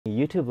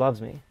YouTube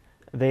loves me.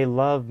 They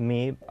love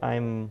me.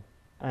 And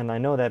I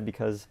know that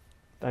because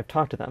I've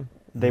talked to them.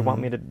 They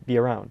want me to be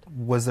around.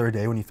 Was there a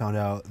day when you found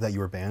out that you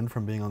were banned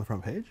from being on the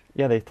front page?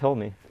 Yeah, they told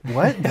me.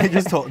 What? They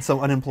just told,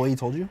 so an employee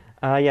told you?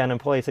 Yeah, an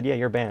employee said, yeah,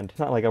 you're banned. It's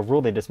not like a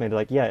rule they just made. They're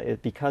like, yeah,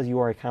 because you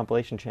are a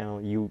compilation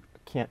channel, you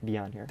can't be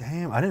on here.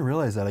 Damn, I didn't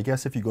realize that. I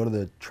guess if you go to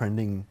the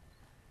trending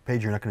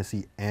page, you're not going to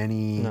see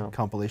any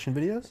compilation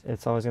videos?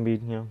 It's always going to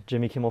be,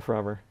 Jimmy Kimmel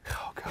forever.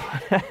 Oh,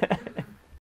 God.